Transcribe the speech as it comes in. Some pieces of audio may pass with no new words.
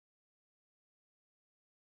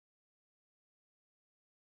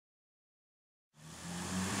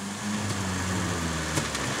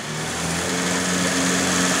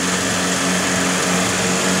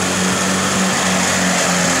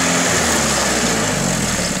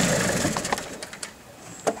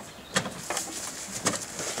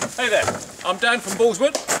Hey there, I'm Dan from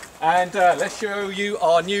Bullswood and let's show you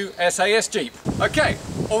our new SAS Jeep. Okay,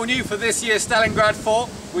 all new for this year's Stalingrad 4,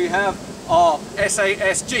 we have our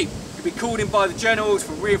SAS Jeep. It can be called in by the generals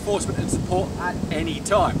for reinforcement and support at any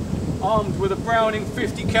time. Armed with a Browning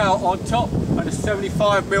 50 cal on top and a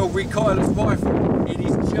 75mm recoilless rifle, it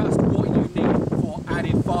is just what you need for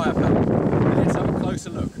added firepower. Let's have a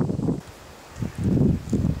closer look.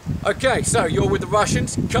 Okay, so you're with the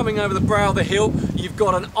Russians, coming over the brow of the hill, you've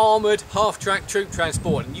got an armoured half-track troop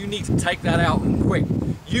transport and you need to take that out and quick.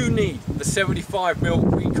 You need the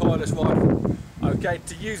 75mm recoilless rifle. Okay,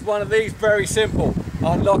 to use one of these, very simple.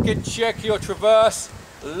 Unlock it, check your traverse,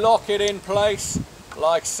 lock it in place,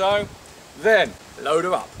 like so, then load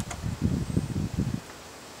her up.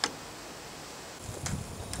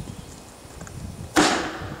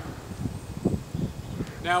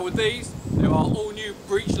 Now with these, there are all new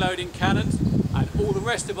breech loading cannons and all the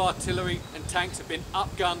rest of artillery and tanks have been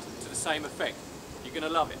upgunned to the same effect. You're going to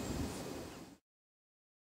love it.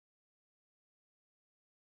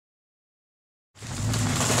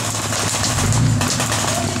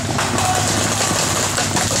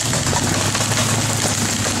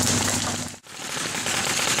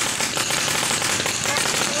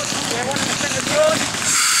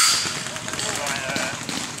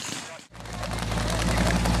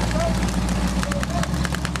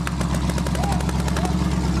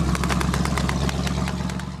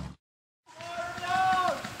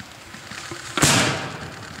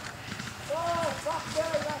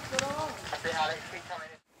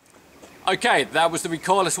 Okay, that was the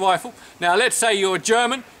recoilless rifle. Now let's say you're a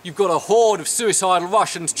German, you've got a horde of suicidal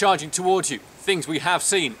Russians charging towards you, things we have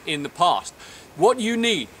seen in the past. What you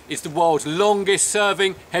need is the world's longest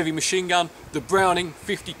serving heavy machine gun, the Browning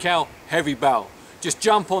 50 cal heavy barrel. Just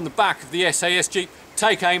jump on the back of the SAS Jeep,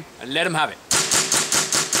 take aim and let them have it.